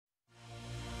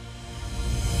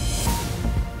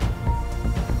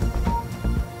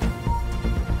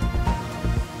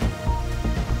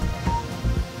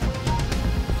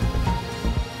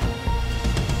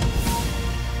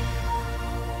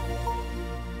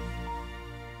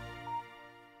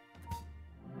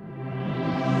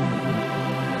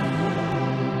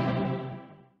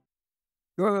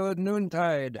Good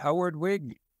noontide, Howard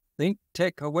Wiig,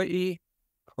 ThinkTech Hawaii,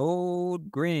 Code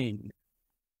Green.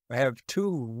 I have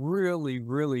two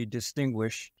really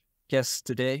distinguished guests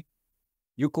today,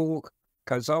 Yuko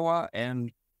Kazawa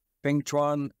and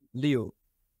Fengchuan Liu.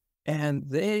 And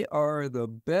they are the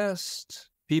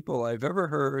best people I've ever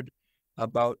heard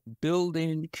about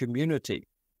building community.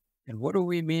 And what do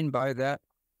we mean by that?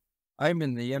 I'm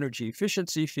in the energy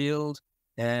efficiency field,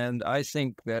 and I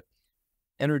think that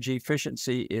energy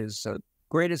efficiency is the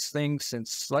greatest thing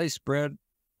since sliced bread.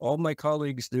 All my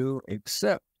colleagues do,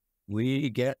 except we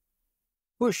get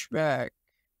pushback.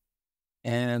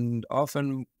 And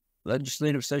often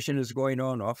legislative session is going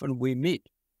on. Often we meet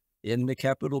in the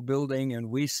Capitol building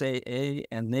and we say A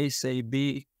and they say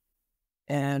B.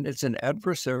 And it's an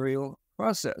adversarial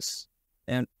process.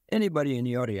 And anybody in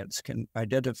the audience can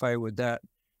identify with that.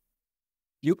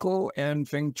 Yuko and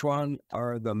Fengchuan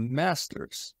are the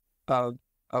masters of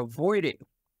avoiding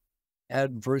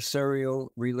adversarial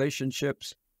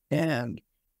relationships and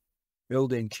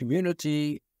building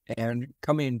community and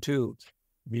coming to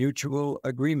mutual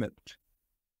agreement.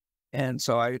 And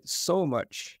so I so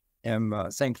much am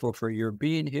thankful for your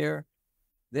being here.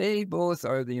 They both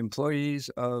are the employees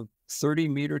of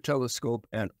 30-meter telescope,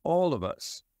 and all of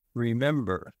us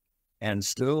remember, and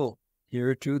still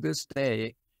here to this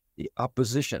day, the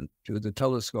opposition to the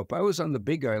telescope. I was on the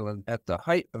Big Island at the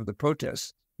height of the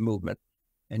protest movement,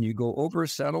 and you go over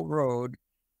Saddle Road,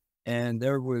 and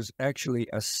there was actually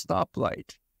a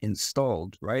stoplight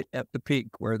installed right at the peak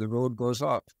where the road goes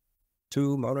off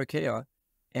to Mauna Kea,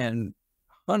 and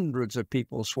hundreds of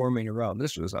people swarming around.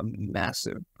 This was a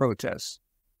massive protest.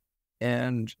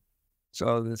 And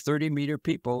so the 30-meter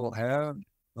people have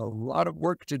a lot of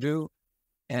work to do,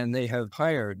 and they have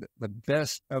hired the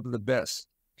best of the best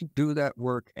to do that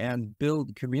work and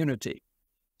build community.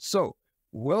 So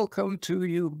welcome to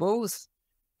you both.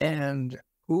 And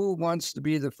who wants to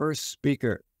be the first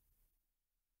speaker?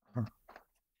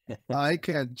 I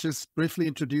can just briefly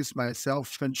introduce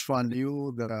myself, Fengchuan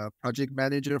Liu, the project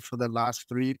manager for the last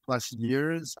 3+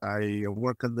 years. I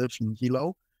work and live in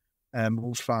Hilo and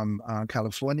moved from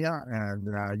California. And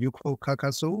Yuko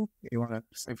Kakazu, you want to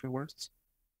say a few words?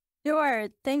 Sure.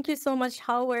 Thank you so much,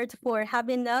 Howard, for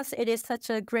having us. It is such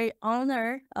a great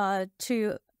honor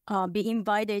to be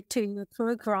invited to your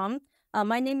program.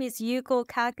 My name is Yuko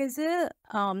Kakazu.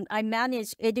 I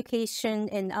manage education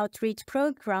and outreach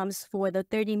programs for the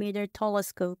 30-meter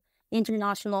telescope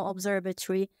International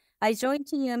Observatory. I joined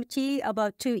TMT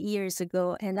about 2 years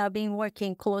ago, and I've been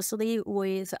working closely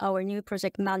with our new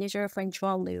project manager,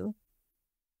 Fengchuan Liu,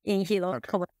 in Hilo.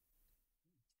 Okay.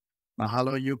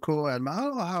 Mahalo, Yuko, and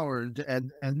mahalo, Howard,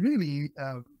 and really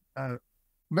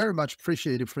very much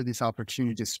appreciated for this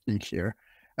opportunity to speak here.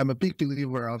 I'm a big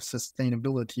believer of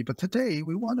sustainability, but today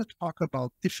we want to talk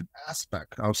about different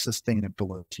aspects of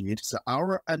sustainability. It's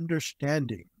our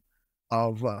understanding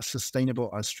of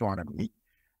sustainable astronomy.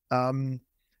 And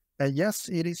yes,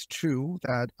 it is true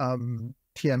that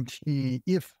TMT,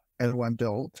 if everyone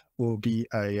built, will be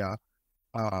a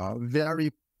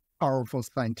very powerful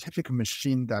scientific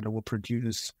machine that will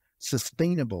produce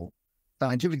sustainable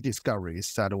scientific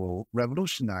discoveries that will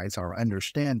revolutionize our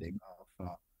understanding of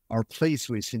our place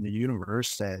within the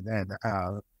universe and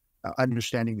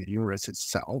understanding the universe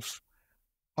itself.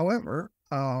 However,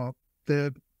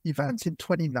 the events in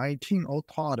 2019 all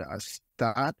taught us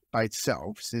that by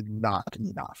itself is not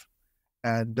enough.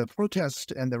 And the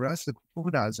protest and the rest of the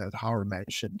quotas, as Howard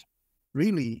mentioned,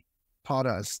 really taught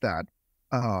us that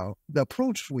the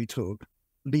approach we took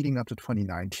leading up to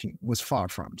 2019 was far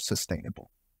from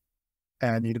sustainable.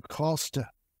 And it caused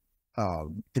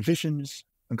divisions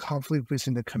and conflict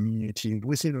within the community,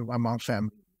 among family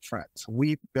and friends.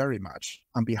 We very much,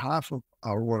 on behalf of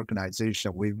our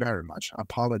organization, we very much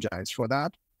apologize for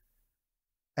that.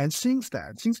 And since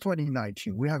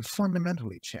 2019, we have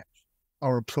fundamentally changed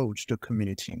our approach to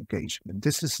community engagement.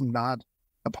 This is not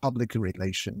a public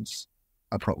relations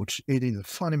approach. It is a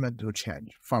fundamental change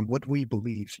from what we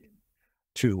believe in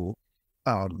to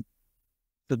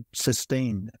the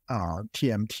sustained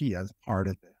TMT as part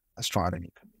of the astronomy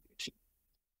community.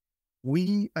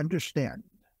 We understand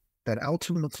that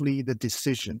ultimately the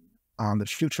decision on the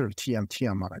future of TMT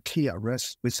on Mauna Kea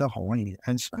rests with the Hawaiian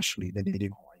and especially the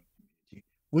Native Hawaiian community.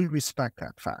 We respect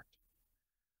that fact.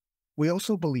 We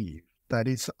also believe that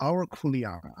it's our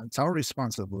kuleana, it's our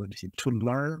responsibility to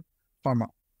learn from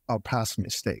our past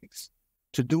mistakes,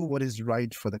 to do what is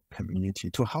right for the community,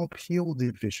 to help heal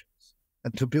divisions,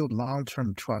 and to build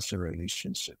long-term trust and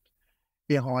relationships.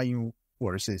 In Hawaiian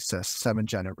words, it's 7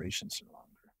 generations and longer.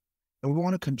 And we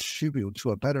want to contribute to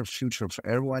a better future for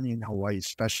everyone in Hawaii,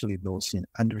 especially those in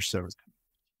underserved communities.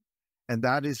 And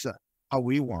that is how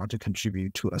we want to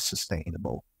contribute to a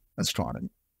sustainable astronomy.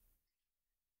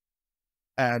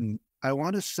 And I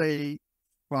want to say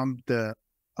from the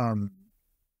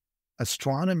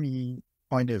astronomy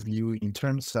point of view, in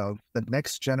terms of the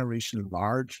next generation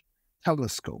large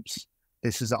telescopes,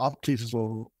 this is an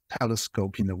optical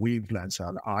telescope in the wavelengths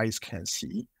our eyes can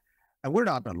see. And we're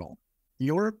not alone.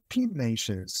 European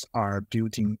nations are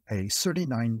building a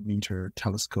 39-meter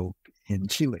telescope in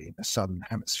Chile, in the southern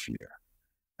hemisphere.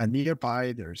 And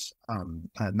nearby, there's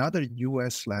another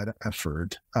US-led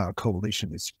effort,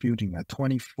 coalition is building a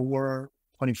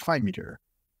 25-meter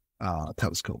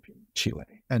telescope in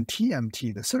Chile. And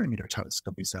TMT, the 30-meter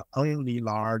telescope, is the only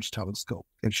large telescope,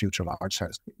 a future large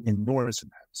telescope in northern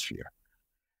hemisphere.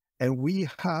 And we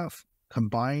have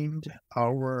combined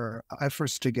our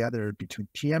efforts together between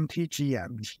TMT,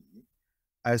 GMT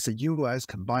as a U.S.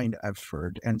 combined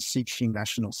effort and seeking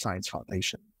National Science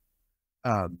Foundation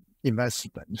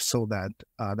investment so that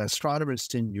the astronomers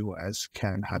in U.S.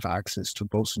 can have access to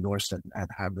both northern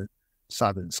and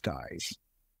southern skies.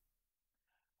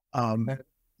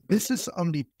 This is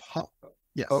only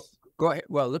yes. Oh, go ahead.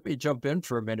 Well, let me jump in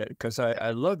for a minute because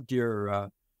I loved your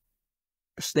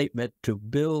statement to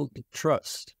build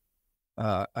trust.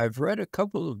 I've read a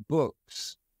couple of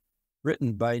books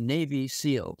written by Navy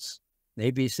SEALs.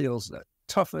 Navy SEALs, the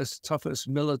toughest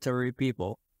military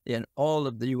people in all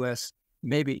of the U.S.,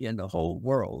 maybe in the whole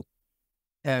world.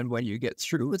 And when you get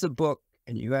through with a book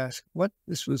and you ask what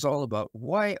this was all about,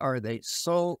 why are they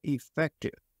so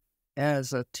effective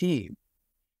as a team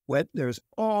when there's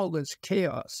all this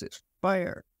chaos, this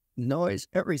fire, noise,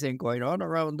 everything going on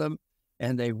around them,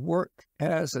 and they work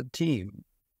as a team?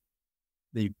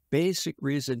 The basic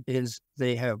reason is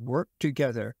they have worked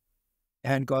together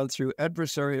and gone through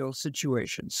adversarial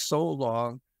situations so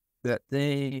long that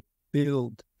they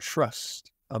build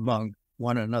trust among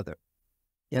one another.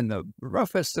 In the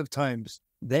roughest of times,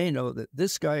 they know that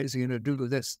this guy is going to do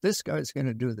this guy's going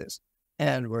to do this,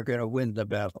 and we're going to win the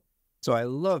battle. So I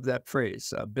love that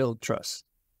phrase, build trust.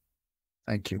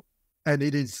 Thank you. And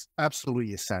it is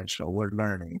absolutely essential. We're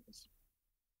learning.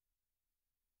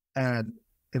 And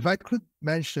if I could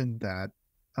mention that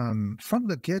from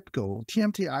the get-go,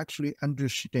 TMT actually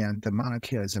understand that Mauna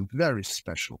Kea is a very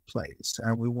special place,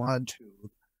 and we want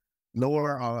to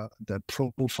lower the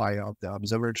profile of the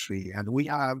observatory. And we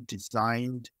have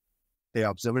designed the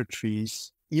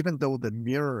observatories, even though the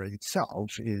mirror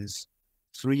itself is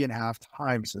 3.5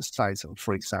 times the size of,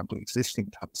 for example,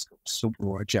 existing telescopes, Super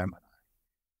or Gemini.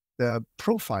 The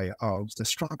profile of the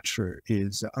structure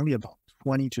is only about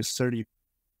 20 to 30%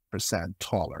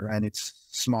 taller, and it's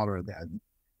smaller than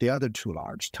the other two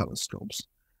large telescopes.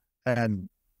 And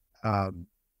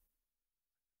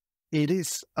it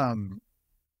is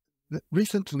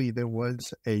recently there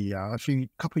was a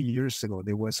couple of years ago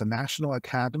there was a national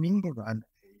academy run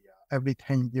every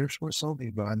 10 years or so. They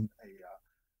run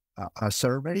a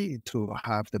survey to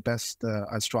have the best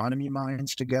astronomy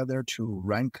minds together to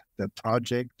rank the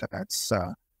project that's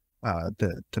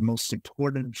the most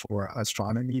important for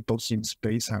astronomy, both in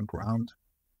space and ground.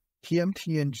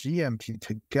 TMT and GMT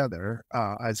together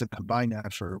as a combined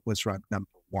effort was ranked #1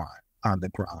 on the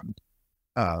ground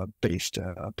based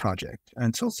project.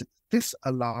 And so this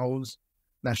allows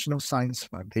National Science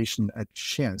Foundation a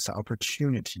chance,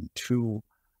 opportunity to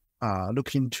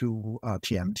look into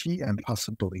TMT and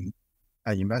possibly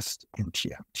invest in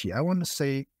TMT. I want to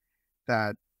say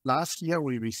that last year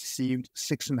we received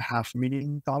 $6.5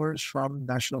 million from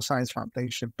National Science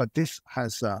Foundation, but this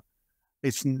has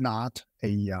it's not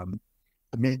a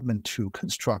commitment to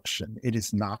construction. It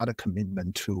is not a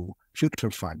commitment to future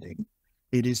funding.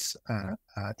 It is an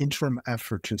interim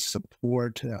effort to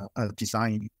support a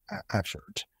design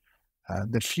effort.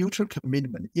 The future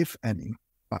commitment, if any,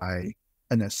 by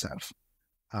NSF,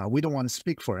 we don't want to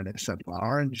speak for NSF, but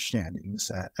our understanding is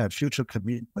that a future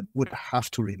commitment would have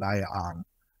to rely on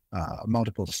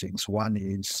multiple things. One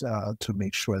is to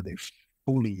make sure they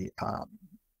fully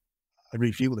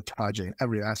review the project,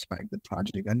 every aspect of the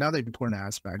project. Another important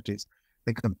aspect is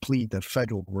they complete the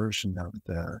federal version of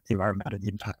the environmental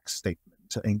impact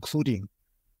statement, including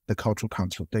the cultural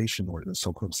consultation or the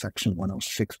so-called Section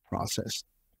 106 process.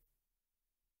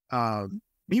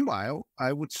 Meanwhile,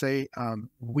 I would say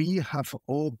we have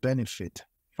all benefit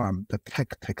from the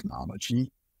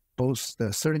technology, both the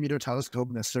 30-meter telescope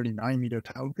and the 39-meter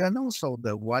telescope, and also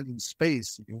the one in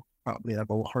space. You probably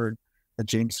have all heard the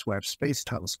James Webb Space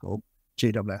Telescope,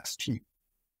 JWST.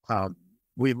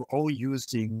 We're all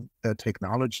using the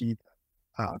technology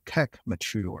Keck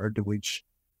matured, which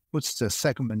puts the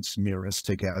segments mirrors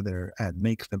together and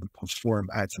make them perform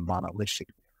as a monolithic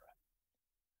mirror.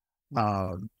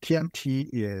 TMT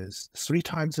is 3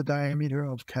 times the diameter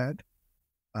of CAD,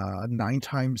 9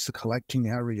 times the collecting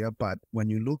area. But when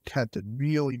you look at the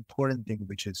real important thing,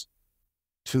 which is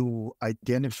to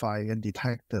identify and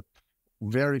detect the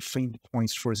very faint point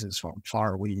sources from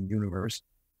far away in the universe,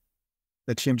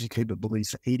 the TMT capability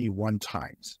is 81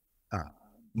 times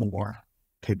more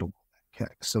capable than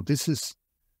CAD. So this is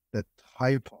the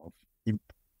type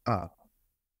of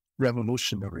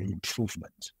revolutionary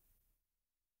improvement.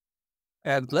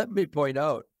 And let me point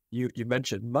out, you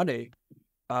mentioned money.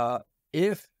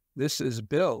 If this is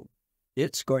built,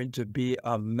 it's going to be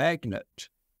a magnet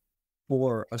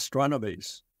for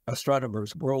astronomers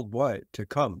worldwide to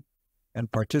come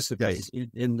and participate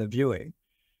in the viewing.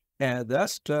 And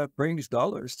that brings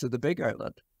dollars to the Big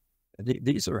Island.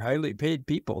 These are highly paid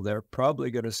people. They're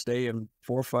probably going to stay in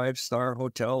 4 or 5-star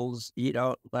hotels, eat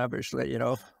out lavishly,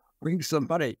 bring some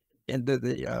money into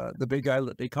the Big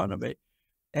Island economy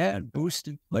and boost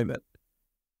employment.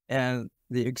 And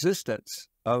the existence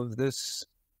of this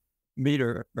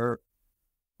meter or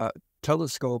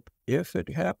telescope, if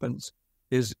it happens,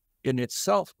 is in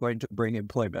itself going to bring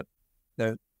employment.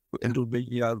 It'll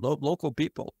be local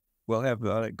people will have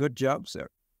good jobs there.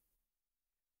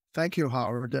 Thank you,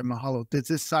 Howard, and mahalo.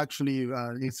 This is actually,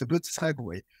 it's a good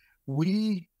segue.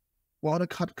 We want to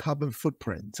cut carbon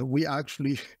footprint. So we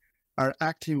actually are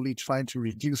actively trying to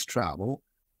reduce travel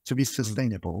to be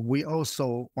sustainable. We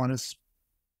also want to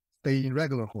stay in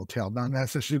regular hotels, not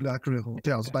necessarily luxury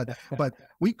hotels, but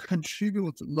we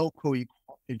contribute to local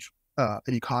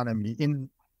economy in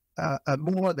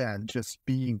more than just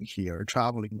being here,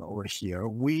 traveling over here.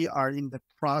 We are in the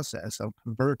process of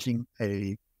converting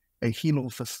a Hilo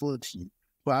facility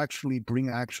to actually bring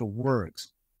actual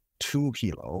works to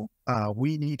Hilo.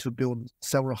 We need to build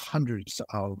several hundreds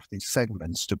of these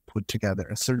segments to put together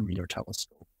a 30-meter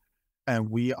telescope.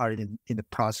 And we are in the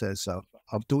process of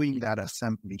doing that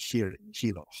assembly here in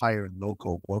Hilo, hiring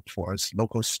local workforce,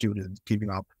 local students, giving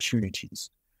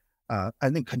opportunities,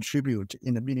 and then contribute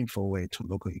in a meaningful way to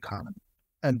local economy.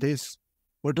 And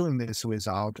we're doing this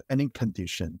without any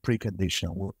precondition.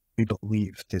 We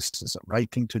believe this is the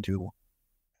right thing to do,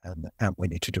 and we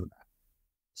need to do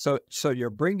that. So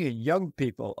you're bringing young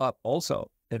people up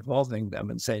also, involving them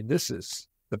and saying, this is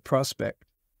the prospect.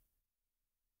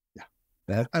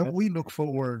 Yeah. And we look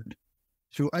forward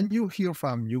to, and you hear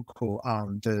from Yuko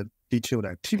on the detailed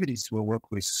activities. We'll work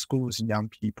with schools and young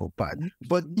people, but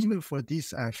even for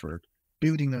this effort,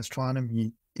 building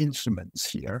astronomy instruments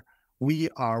here, we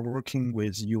are working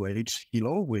with UH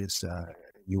Hilo, with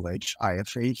UH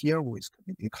IFA here, with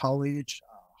community college,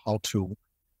 how to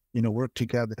work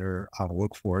together, our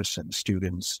workforce and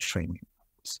students training.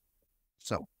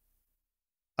 So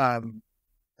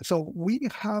we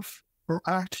have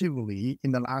proactively,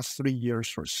 in the last 3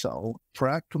 years or so,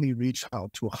 proactively reached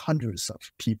out to hundreds of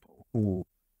people who,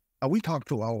 we talk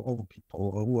to our own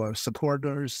people who are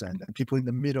supporters and people in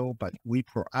the middle, but we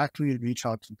proactively reach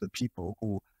out to the people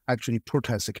who actually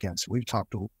protest against. We've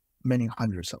talked to many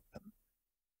hundreds of them.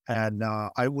 And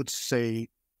I would say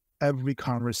every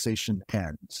conversation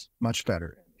ends much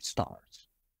better than it starts.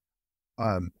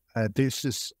 This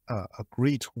is a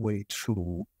great way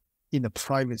to, in a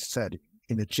private setting,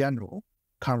 in a general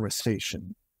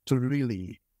conversation, to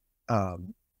really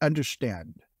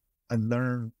understand and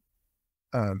learn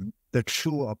the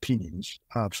true opinions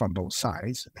from both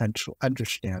sides, and to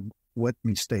understand what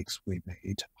mistakes we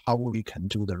made, how we can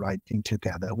do the right thing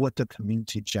together, what the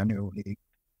community genuinely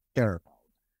care about,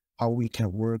 how we can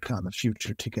work on the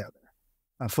future together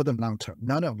for the long term.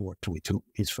 None of what we do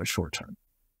is for short term.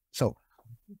 So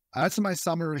that's my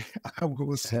summary. I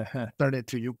will turn it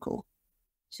to Yuko.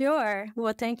 Sure.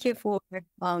 Well, thank you for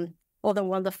all the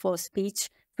wonderful speech,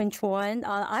 Fengchuan.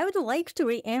 I would like to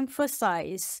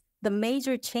re-emphasize the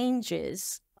major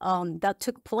changes that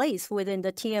took place within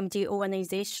the TMT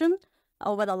organization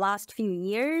over the last few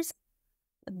years.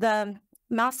 The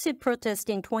massive protest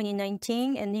in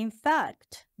 2019, and in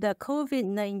fact, the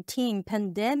COVID-19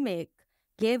 pandemic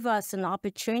gave us an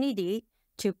opportunity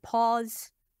to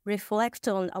pause, reflect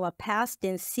on our past,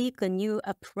 and seek a new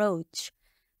approach.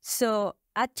 So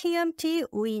at TMT,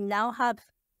 we now have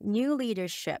new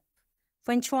leadership.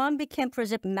 Fengchuan became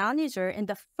project manager, and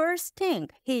the first thing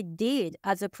he did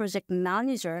as a project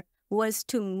manager was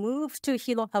to move to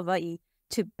Hilo, Hawaii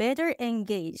to better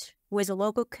engage with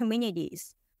local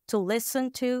communities, to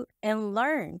listen to and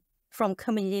learn from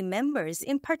community members,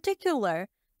 in particular,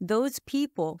 those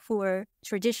people who were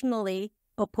traditionally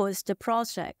opposed to the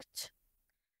project.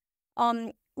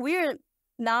 We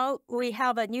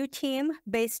have a new team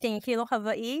based in Hilo,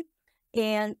 Hawaii,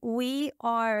 and we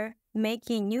are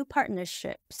making new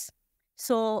partnerships.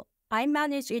 So I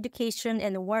manage education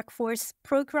and workforce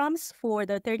programs for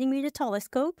the 30-meter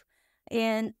telescope,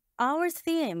 and our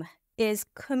theme is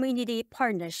community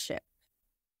partnership.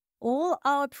 All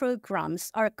our programs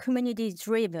are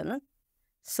community-driven,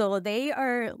 so they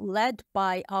are led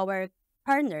by our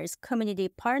partners, community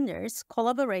partners,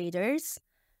 collaborators,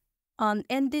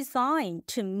 and designed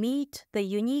to meet the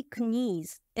unique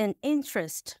needs and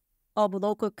interests of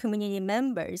local community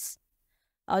members.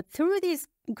 Through these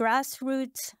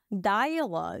grassroots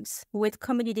dialogues with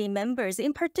community members,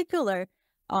 in particular,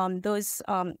 those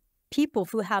people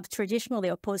who have traditionally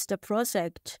opposed the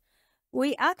project,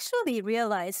 we actually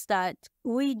realized that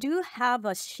we do have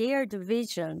a shared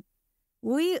vision.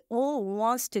 We all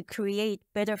want to create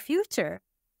better future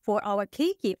for our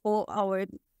keiki, for our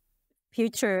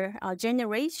future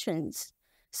generations.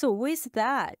 So with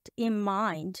that in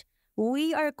mind,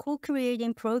 we are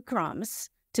co-creating programs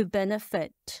to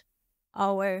benefit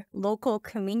our local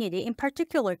community, in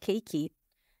particular keiki.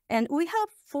 And we have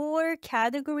 4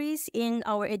 categories in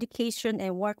our education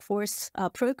and workforce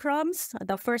programs.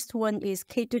 The first one is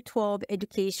K-12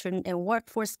 education and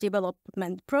workforce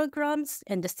development programs.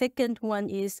 And the second one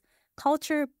is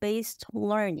culture-based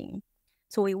learning.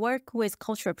 So we work with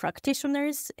cultural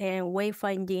practitioners and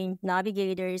wayfinding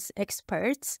navigators,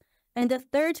 experts. And the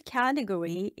third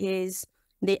category is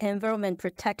the environment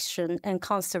protection and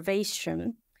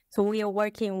conservation. So we are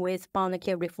working with Mauna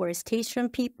Kea reforestation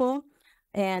people,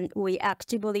 and we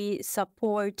actively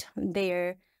support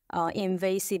their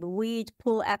invasive weed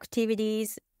pull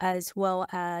activities, as well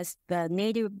as the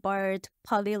native bird,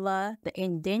 palila, the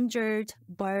endangered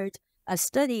bird, a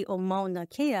study on Mauna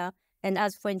Kea. And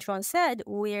as Fengchuan said,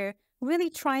 we're really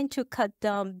trying to cut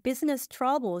down business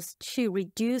troubles to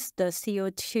reduce the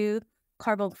CO2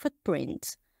 carbon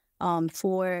footprint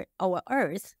for our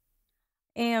Earth.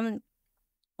 And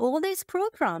all these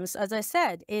programs, as I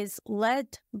said, is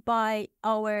led by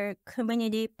our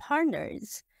community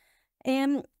partners.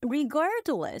 And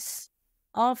regardless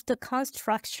of the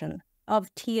construction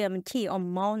of TMT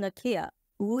on Mauna Kea,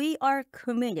 we are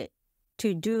committed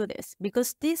to do this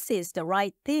because this is the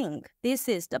right thing. This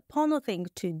is the pono thing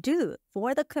to do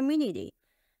for the community.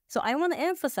 So I want to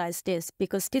emphasize this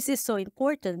because this is so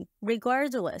important.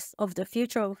 Regardless of the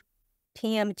future of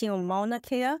TMT on Mauna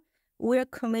Kea, we're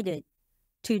committed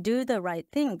to do the right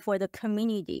thing for the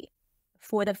community,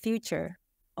 for the future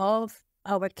of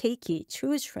our keiki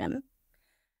children.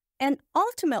 And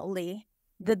ultimately,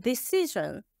 the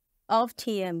decision of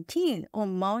TMT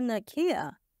on Mauna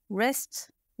Kea rests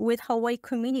with Hawaii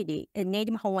community and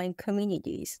Native Hawaiian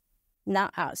communities,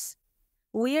 not us.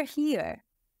 We are here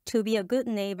to be a good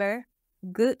neighbor,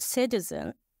 good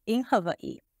citizen in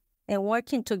Hawaii, and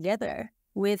working together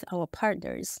with our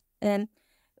partners. And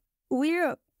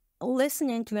we're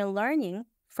listening to and learning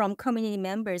from community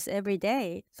members every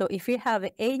day. So if you have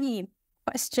any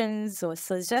questions or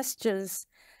suggestions,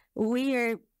 we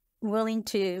are willing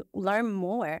to learn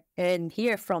more and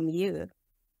hear from you.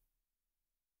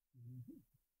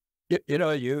 You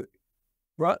know, you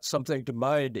brought something to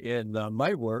mind in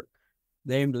my work.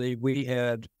 Namely, we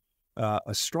had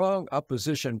a strong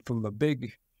opposition from a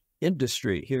big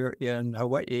industry here in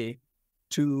Hawaii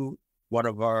to one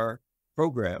of our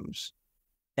programs.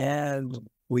 And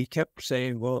we kept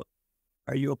saying, well,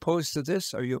 are you opposed to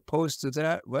this? Are you opposed to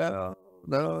that? Well,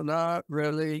 no, not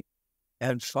really.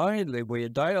 And finally, we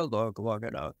had dialogue long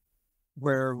enough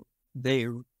where they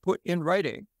put in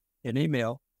writing, an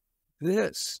email,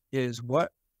 this is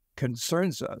what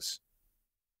concerns us.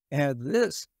 And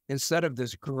this, instead of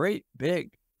this great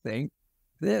big thing,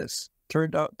 this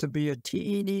turned out to be a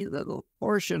teeny little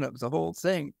portion of the whole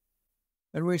thing.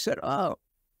 And we said, oh,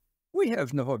 we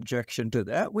have no objection to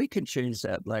that. We can change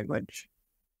that language.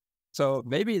 So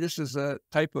maybe this is a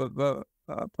type of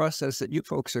process that you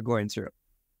folks are going through.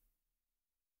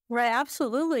 Right,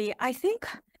 absolutely. I think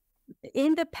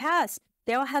in the past,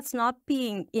 there has not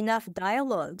been enough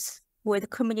dialogues with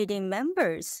community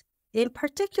members, in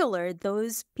particular,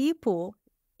 those people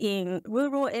in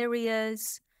rural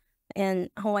areas and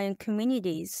Hawaiian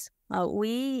communities.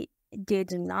 We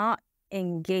did not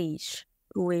engage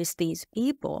with these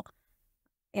people.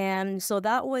 And so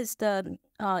that was the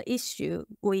issue.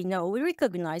 We know, we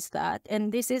recognize that.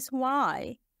 And this is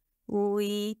why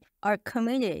we are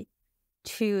committed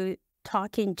to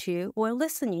talking to or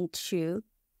listening to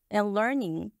and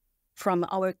learning from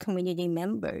our community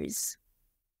members.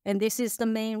 And this is the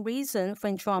main reason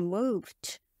Fengchuan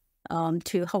moved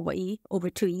to Hawaii over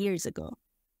 2 years ago.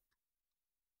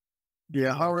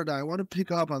 Yeah, Howard, I want to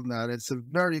pick up on that. It's a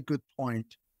very good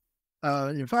point.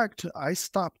 In fact, I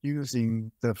stopped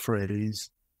using the phrase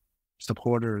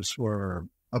supporters or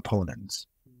opponents.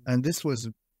 And this was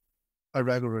a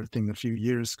regular thing a few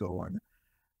years ago.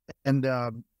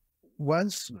 And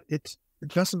once it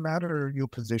doesn't matter your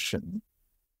position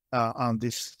on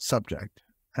this subject.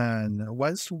 And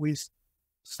once we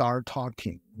start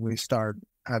talking, we start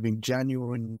having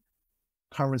genuine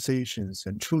conversations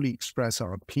and truly express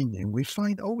our opinion, we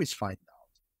always find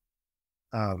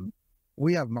out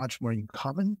we have much more in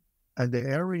common. And the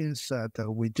areas that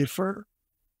we differ,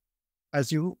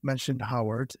 as you mentioned,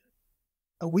 Howard,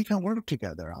 we can work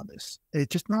together on this.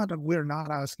 It's just not that we're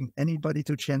not asking anybody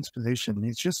to change position.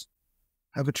 It's just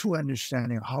have a true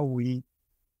understanding of how we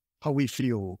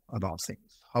feel about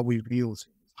things, how we view things,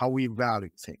 how we value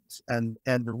things. And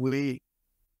we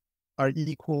are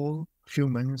equal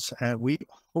humans, and we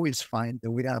always find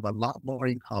that we have a lot more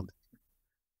in common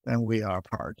than we are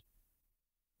apart.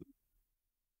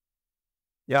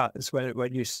 Yeah, it's when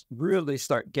you really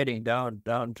start getting down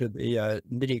to the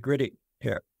nitty gritty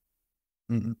here.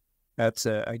 Mm-hmm. That's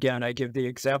again, I give the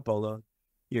example of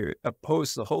you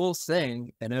oppose the whole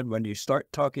thing, and then when you start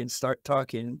talking,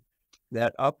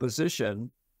 that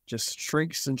opposition just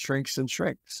shrinks and shrinks and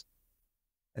shrinks,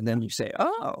 and then you say,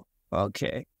 "Oh,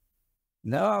 okay,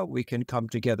 now we can come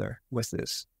together with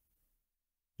this."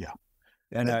 Yeah,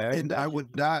 and I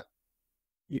would not.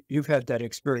 You've had that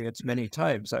experience many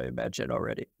times, I imagine,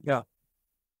 already. Yeah.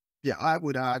 Yeah, I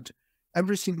would add,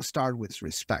 everything starts with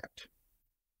respect.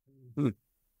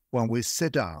 When we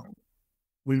sit down,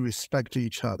 we respect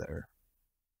each other,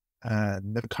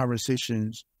 and the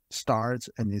conversation starts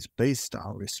and is based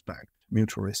on respect,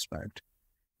 mutual respect.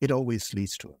 It always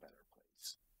leads to a better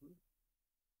place.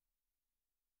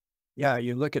 Yeah,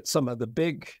 you look at some of the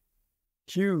big,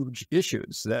 huge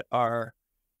issues that are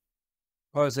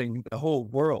causing the whole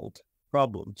world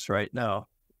problems right now,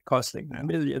 costing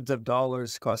millions of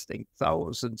dollars, costing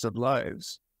thousands of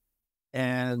lives.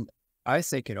 And I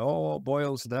think it all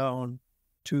boils down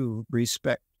to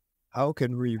respect. How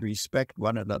can we respect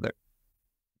one another?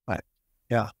 But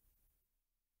yeah.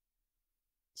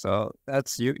 So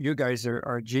that's you guys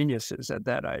are geniuses at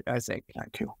that, I think.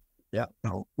 Thank you. Yeah.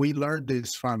 No, we learned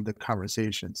this from the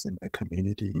conversations in the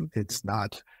community.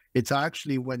 It's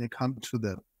actually, when it comes to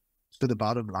the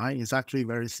bottom line, it's actually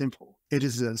very simple. It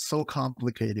is so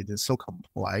complicated and so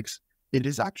complex. It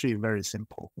is actually very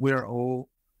simple. We're all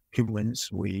humans.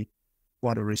 We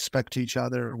want to respect each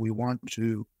other. We want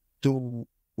to do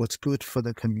what's good for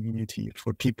the community,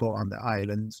 for people on the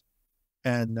islands.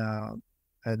 And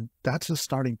that's a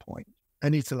starting point.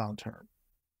 And it's a long term.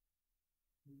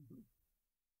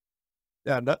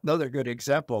 Yeah, another good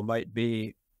example might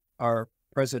be our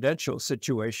presidential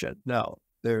situation now.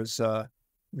 There's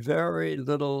very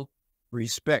little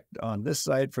respect on this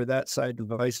side for that side and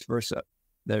vice versa.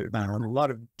 There's a lot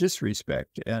of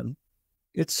disrespect, and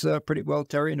it's pretty well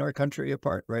tearing our country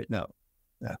apart right now.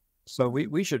 Yeah. So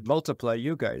we should multiply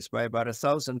you guys by about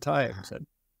 1,000 times and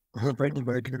bring the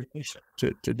American nation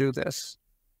to do this.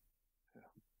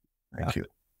 Thank you.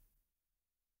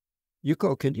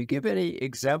 Yuko, can you give any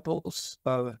examples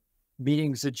of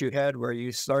meetings that you had where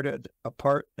you started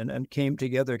apart and then came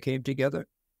together?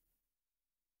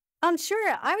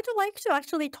 Sure. I would like to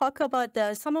actually talk about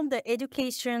some of the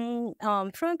education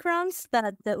programs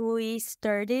that we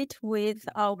started with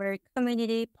our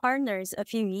community partners a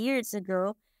few years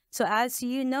ago. So as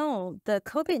you know, the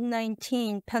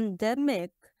COVID-19 pandemic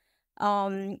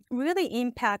really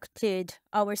impacted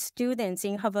our students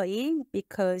in Hawaii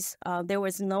because there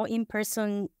was no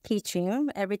in-person teaching.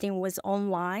 Everything was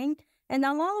online. And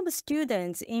a lot of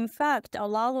students, in fact, a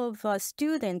lot of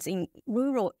students in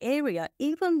rural area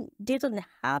even didn't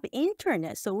have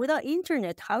internet. So without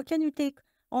internet, how can you take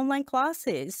online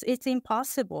classes? It's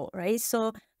impossible, right?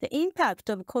 So the impact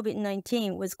of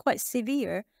COVID-19 was quite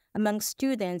severe among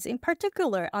students, in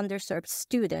particular underserved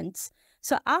students.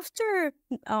 So after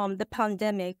the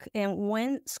pandemic and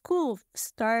when school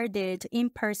started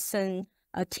in-person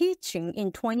teaching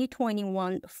in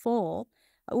 2021 fall,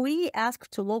 we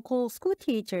asked local school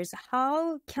teachers,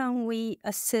 how can we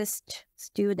assist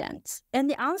students? And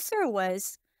the answer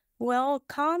was, well,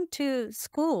 come to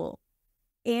school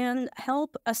and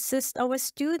help assist our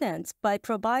students by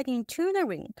providing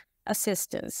tutoring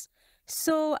assistance.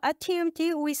 So at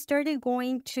TMT, we started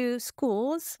going to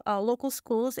schools, local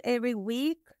schools every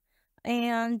week,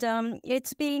 and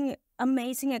it's been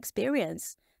amazing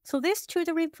experience. So this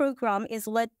tutoring program is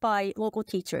led by local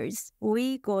teachers.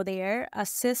 We go there,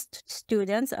 assist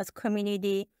students as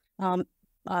community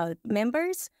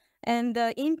members, and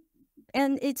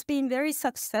it's been very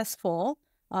successful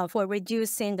for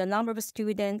reducing the number of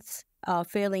students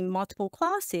failing multiple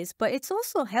classes. But it's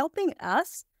also helping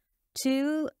us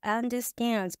to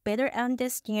better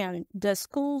understand the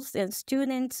schools and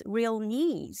students' real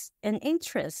needs and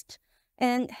interests,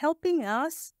 and helping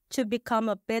us to become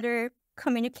a better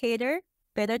communicator,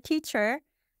 better teacher,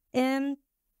 and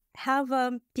have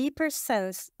a deeper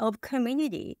sense of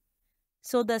community.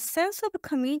 So the sense of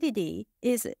community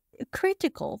is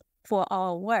critical for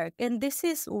our work, and this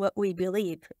is what we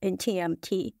believe in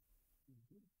TMT.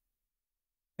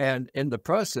 And in the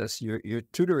process, you're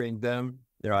tutoring them,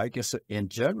 I guess, in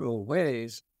general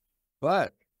ways,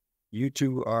 but you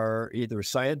two are either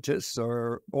scientists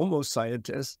or almost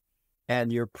scientists,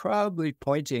 and you're probably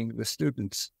pointing the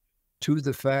students to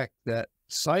the fact that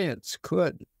science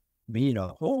could mean a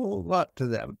whole lot to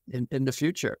them in the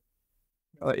future.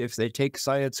 If they take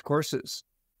science courses,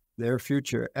 their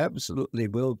future absolutely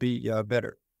will be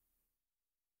better.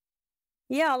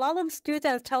 Yeah, a lot of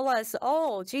students tell us,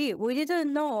 oh, gee, we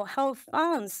didn't know how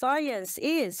fun science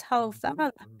is, how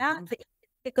fun math is.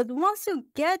 Because once you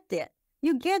get it,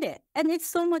 and it's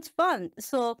so much fun.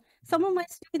 So some of my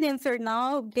students are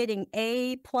now getting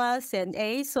A+ and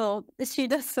A, so she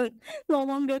doesn't no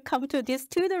longer come to this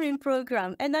tutoring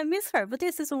program, and I miss her, but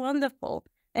this is wonderful,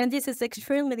 and this is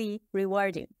extremely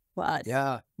rewarding for us.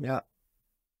 Yeah.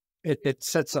 It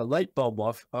sets a light bulb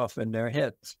off in their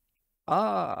heads.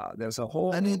 There's a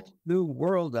whole new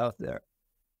world out there.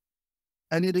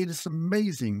 And it is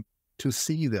amazing to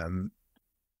see them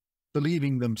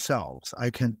believing themselves. I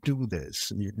can do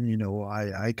this.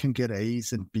 I can get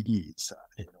A's and B's.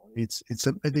 It's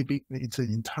an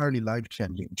entirely life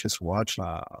changing. Just watching.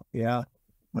 Yeah.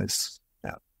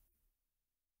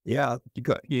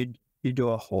 You do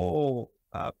a whole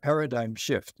paradigm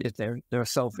shift in their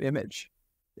self-image.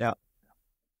 Yeah.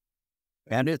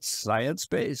 And it's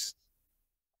science-based.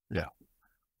 Yeah.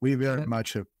 We very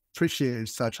much appreciate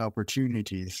such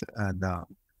opportunities and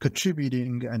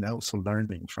contributing and also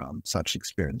learning from such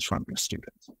experience from your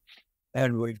students.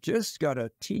 And we've just got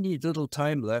a teeny little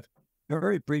time left. A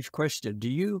very brief question. Do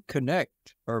you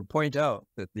connect or point out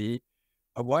that the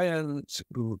Hawaiians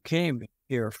who came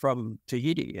here from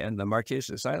Tahiti and the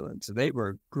Marquesas Islands, they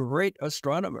were great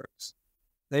astronomers?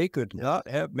 They could not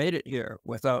have made it here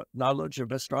without knowledge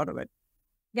of astronomy.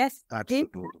 Yes.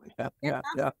 Absolutely. Yeah.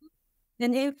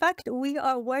 And in fact, we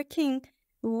are working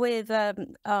with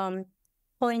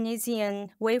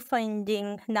Polynesian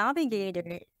wayfinding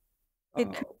navigator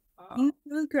new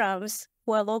programs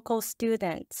for local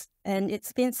students. And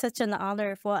it's been such an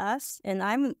honor for us. And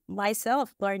I'm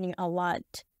myself learning a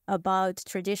lot about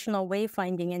traditional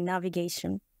wayfinding and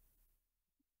navigation.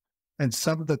 And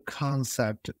some of the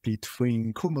concept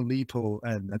between Kumalipo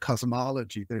and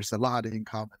cosmology, there's a lot in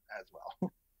common as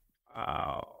well.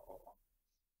 Wow.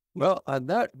 Well, on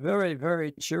that very,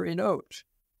 very cheery note,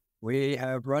 we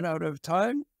have run out of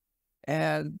time.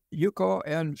 And Yuko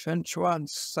and Fengchuan,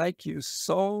 thank you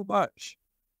so much.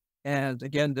 And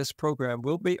again, this program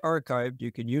will be archived.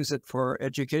 You can use it for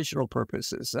educational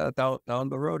purposes down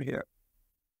the road here.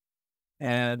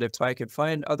 And if I can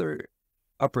find other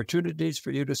opportunities for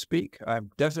you to speak,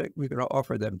 I'm definitely going to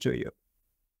offer them to you.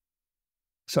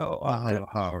 So,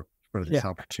 Howard, for this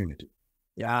opportunity.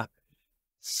 Yeah.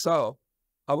 So,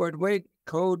 Howard Wiig,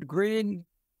 Code Green.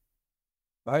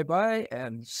 Bye-bye,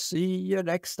 and see you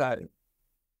next time.